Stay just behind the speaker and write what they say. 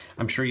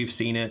I'm sure you've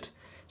seen it.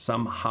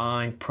 Some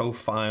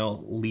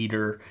high-profile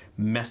leader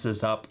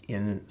messes up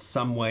in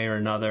some way or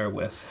another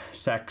with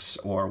sex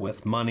or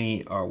with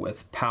money or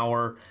with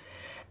power,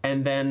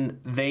 and then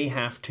they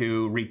have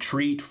to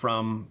retreat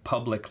from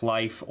public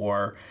life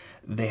or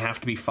they have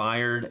to be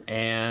fired,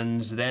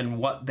 and then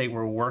what they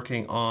were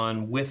working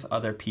on with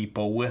other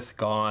people, with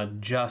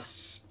God,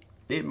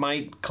 it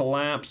might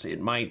collapse, it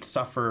might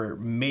suffer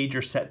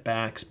major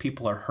setbacks,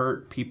 people are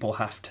hurt, people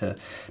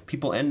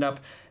end up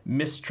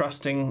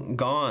mistrusting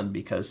God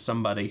because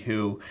somebody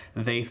who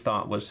they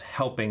thought was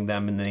helping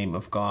them in the name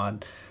of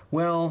God,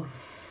 well,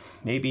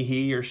 maybe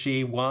he or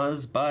she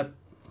was, but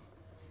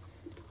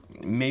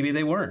maybe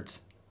they weren't.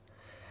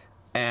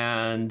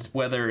 And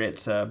whether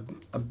it's a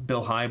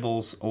Bill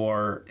Hybels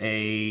or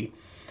a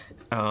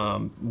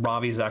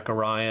Ravi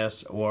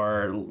Zacharias,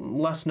 or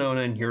less known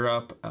in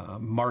Europe,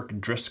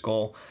 Mark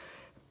Driscoll,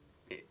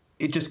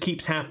 it just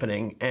keeps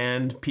happening.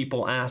 And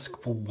people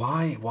ask, well,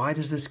 why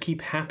does this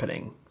keep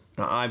happening?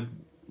 Now, I've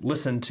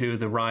listened to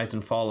The Rise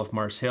and Fall of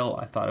Mars Hill.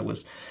 I thought it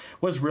was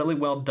really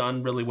well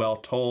done, really well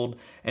told.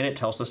 And it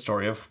tells the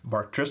story of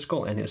Mark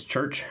Driscoll and his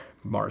church,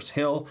 Mars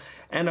Hill,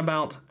 and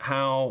about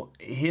how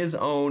his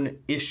own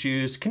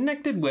issues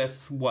connected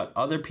with what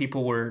other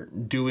people were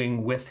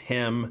doing with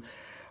him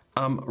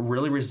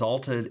really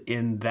resulted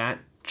in that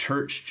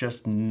church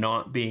just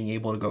not being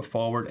able to go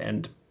forward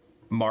and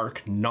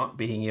Mark not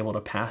being able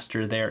to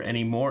pastor there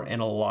anymore,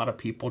 and a lot of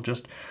people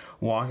just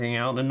walking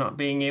out and not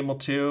being able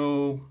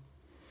to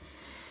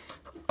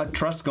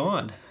trust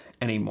God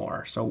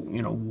anymore. So,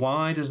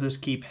 why does this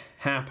keep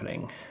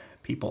happening?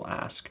 People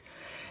ask.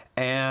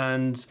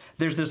 And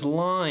there's this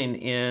line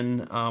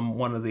in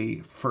one of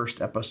the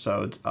first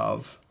episodes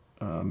of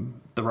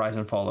The Rise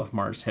and Fall of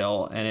Mars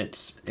Hill, and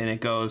it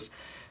goes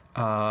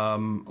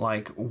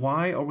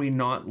why are we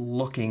not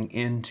looking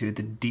into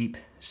the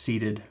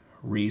deep-seated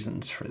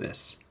reasons for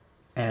this?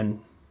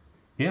 And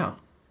yeah,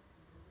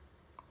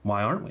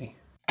 why aren't we?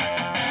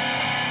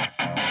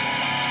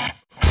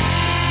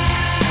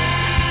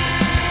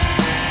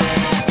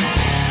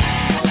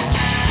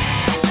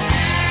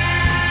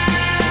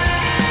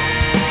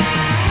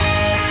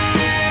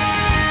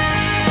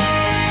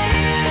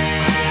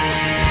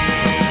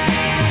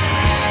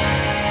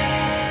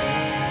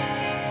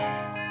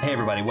 Hey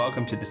everybody,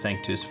 welcome to the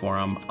Sanctus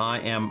Forum. I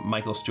am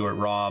Michael Stewart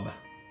Robb,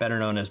 better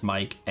known as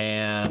Mike,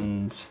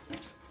 and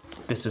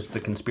this is the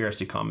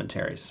Conspiracy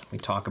Commentaries. We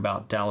talk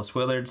about Dallas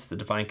Willard's The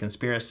Divine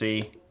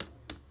Conspiracy,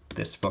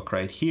 this book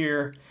right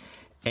here,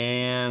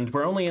 and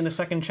we're only in the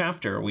second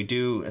chapter. We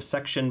do a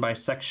section by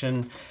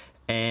section,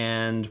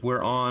 and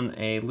we're on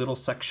a little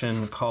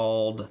section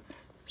called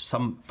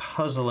Some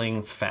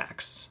Puzzling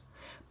Facts.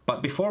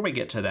 But before we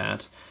get to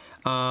that,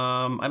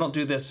 I don't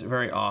do this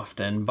very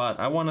often, but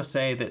I want to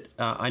say that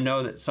I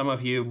know that some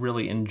of you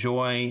really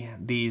enjoy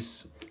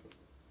these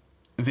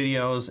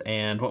videos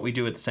and what we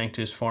do at the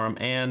Sanctus Forum,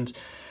 and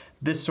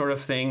this sort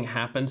of thing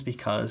happens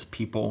because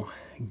people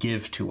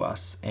give to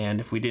us, and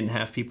if we didn't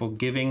have people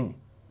giving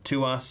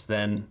to us,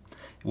 then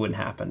it wouldn't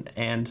happen.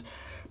 And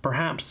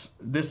perhaps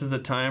this is the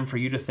time for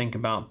you to think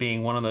about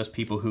being one of those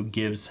people who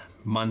gives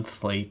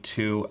monthly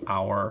to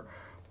our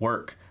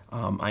work.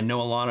 I know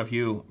a lot of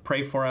you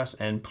pray for us,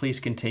 and please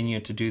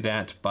continue to do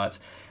that, but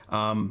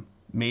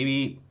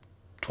maybe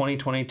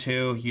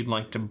 2022 you'd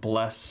like to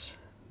bless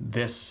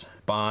this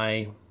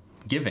by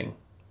giving.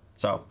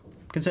 So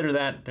consider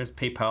that. There's a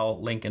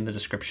PayPal link in the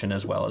description,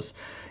 as well as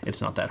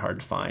it's not that hard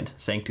to find.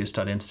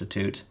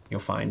 Sanctus.institute. You'll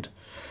find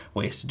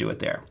ways to do it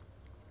there.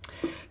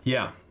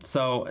 Yeah,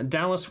 so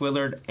Dallas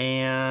Willard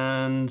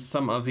and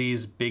some of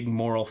these big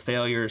moral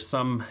failures,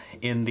 some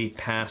in the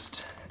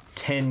past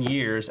 10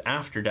 years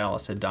after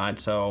Dallas had died.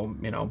 So,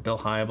 Bill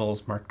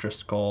Hybels, Mark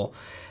Driscoll,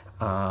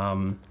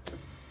 Ravi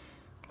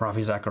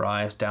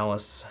Zacharias.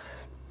 Dallas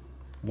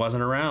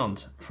wasn't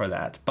around for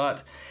that,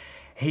 but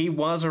he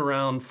was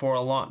around for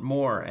a lot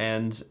more,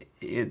 and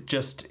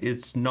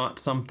it's not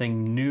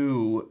something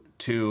new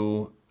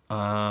to,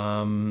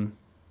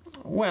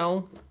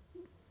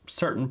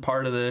 certain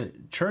part of the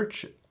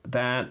church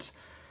that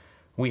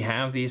we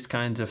have these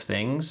kinds of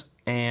things,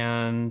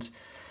 and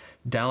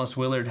Dallas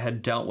Willard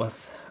had dealt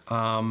with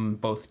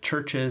both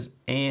churches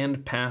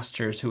and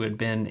pastors who had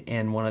been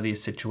in one of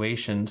these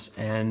situations.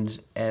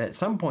 And at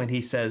some point he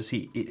says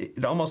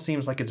it almost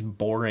seems like it's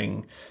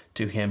boring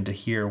to him to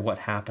hear what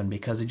happened,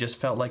 because he just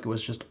felt like it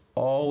was just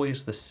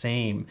always the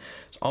same.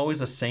 It's always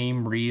the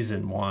same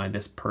reason why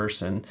this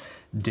person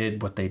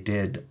did what they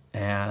did.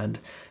 And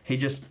he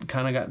just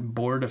kind of got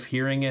bored of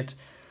hearing it.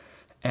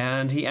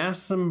 And he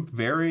asked some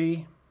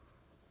very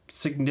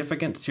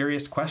significant,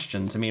 serious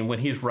questions. I mean, when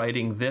he's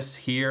writing this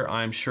here,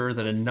 I'm sure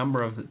that a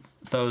number of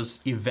those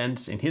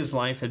events in his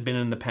life had been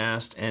in the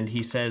past, and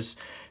he says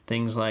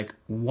things like,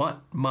 what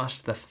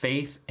must the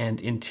faith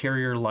and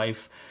interior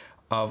life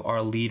of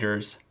our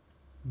leaders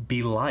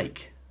be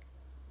like?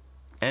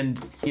 And,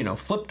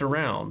 flipped it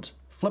around.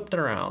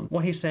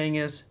 What he's saying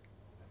is,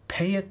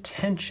 pay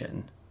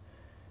attention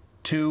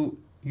to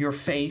your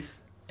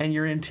faith and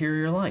your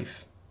interior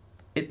life.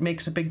 It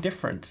makes a big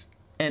difference.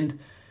 And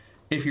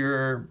If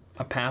you're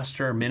a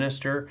pastor or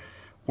minister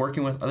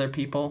working with other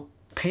people,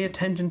 pay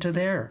attention to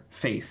their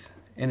faith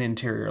and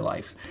interior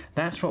life.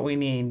 That's what we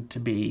need to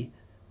be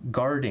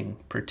guarding,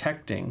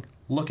 protecting,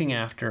 looking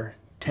after,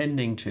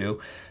 tending to,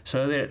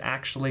 so that it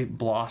actually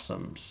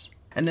blossoms.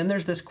 And then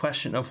there's this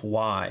question of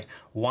why.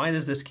 Why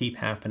does this keep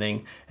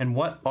happening? And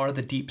what are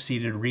the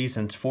deep-seated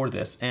reasons for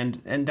this?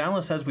 And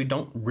Dallas says we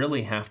don't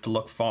really have to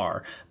look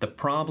far. The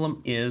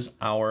problem is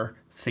our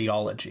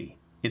theology.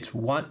 It's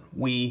what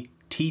we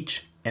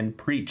teach and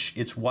preach.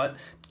 It's what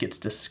gets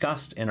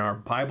discussed in our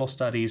Bible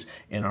studies,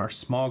 in our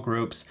small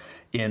groups,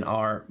 in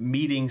our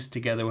meetings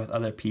together with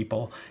other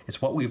people.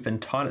 It's what we've been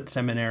taught at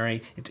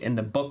seminary. It's in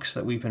the books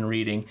that we've been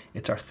reading.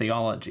 It's our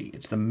theology.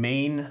 It's the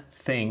main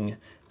thing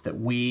that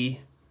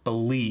we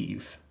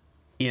believe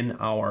in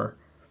our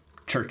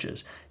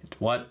churches. It's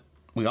what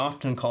we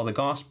often call the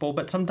gospel,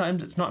 but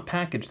sometimes it's not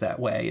packaged that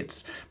way.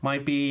 It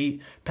might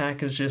be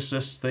packaged as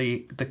just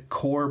the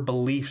core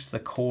beliefs, the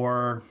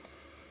core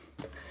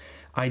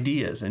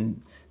ideas.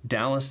 And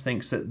Dallas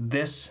thinks that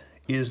this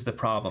is the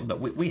problem that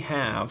we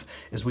have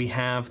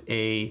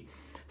a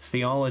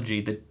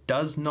theology that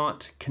does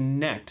not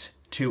connect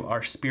to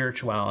our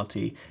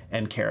spirituality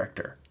and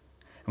character.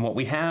 And what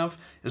we have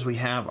is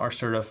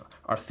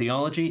our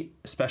theology,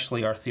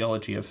 especially our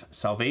theology of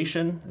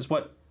salvation, is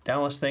what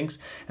Dallas thinks.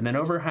 And then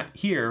over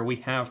here, we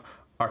have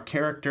our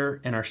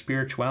character and our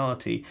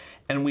spirituality.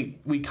 And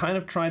we kind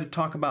of try to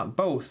talk about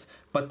both,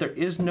 but there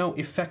is no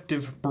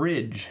effective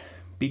bridge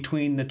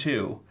between the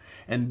two.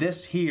 And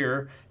this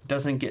here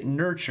doesn't get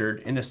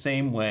nurtured in the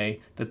same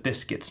way that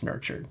this gets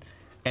nurtured.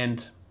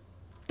 And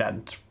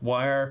that's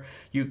where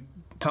you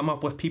come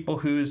up with people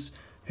whose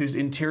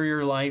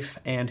interior life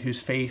and whose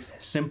faith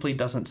simply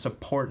doesn't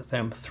support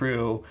them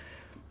through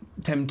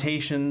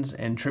temptations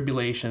and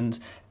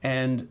tribulations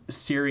and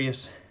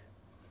serious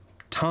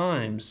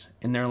times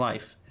in their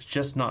life. It's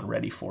just not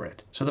ready for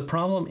it. So the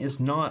problem is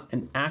not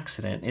an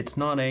accident. It's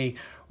not a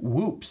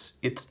whoops.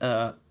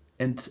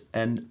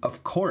 And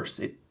of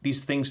course,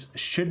 these things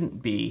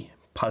shouldn't be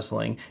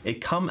puzzling. It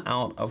come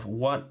out of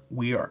what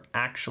we are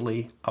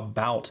actually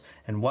about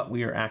and what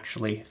we are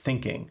actually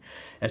thinking.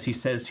 As he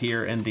says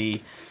here in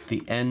the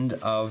end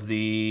of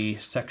the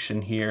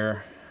section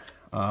here,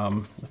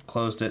 I've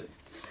closed it.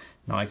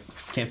 No, I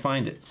can't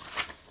find it.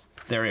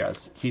 There he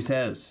is. He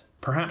says,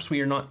 perhaps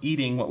we are not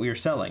eating what we are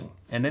selling.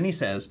 And then he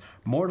says,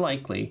 more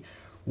likely,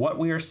 what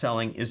we are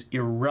selling is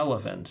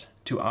irrelevant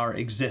to our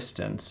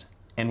existence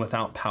and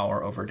without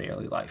power over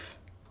daily life.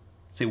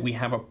 See, we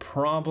have a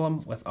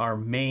problem with our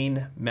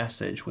main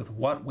message, with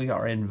what we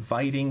are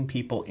inviting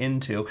people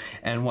into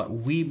and what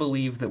we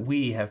believe that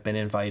we have been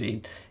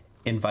invited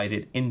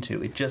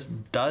into. It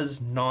just does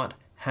not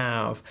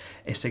have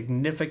a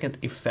significant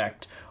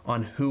effect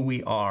on who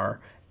we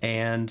are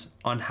and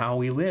on how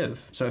we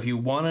live. So if you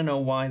want to know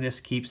why this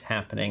keeps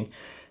happening,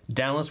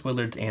 Dallas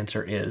Willard's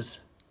answer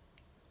is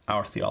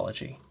our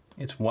theology.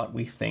 It's what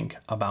we think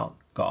about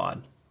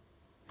God.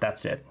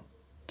 That's it.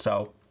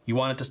 So you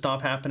want it to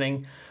stop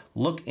happening?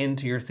 Look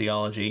into your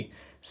theology,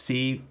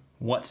 see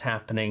what's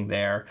happening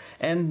there.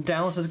 And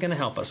Dallas is going to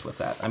help us with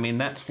that. I mean,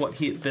 that's what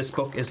this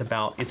book is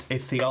about. It's a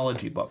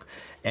theology book.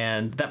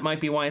 And that might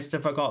be why it's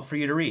difficult for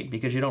you to read,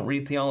 because you don't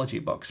read theology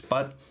books.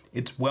 But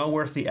it's well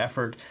worth the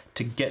effort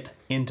to get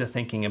into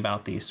thinking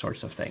about these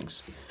sorts of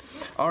things.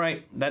 All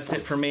right, that's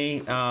it for me.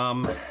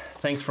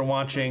 Thanks for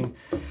watching.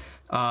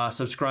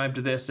 Subscribe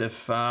to this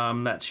if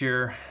that's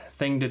your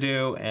thing to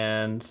do.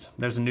 And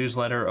there's a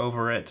newsletter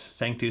over at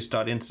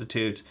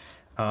sanctus.institute.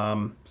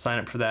 Sign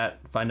up for that.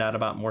 Find out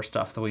about more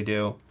stuff that we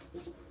do.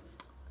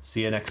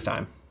 See you next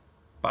time.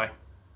 Bye.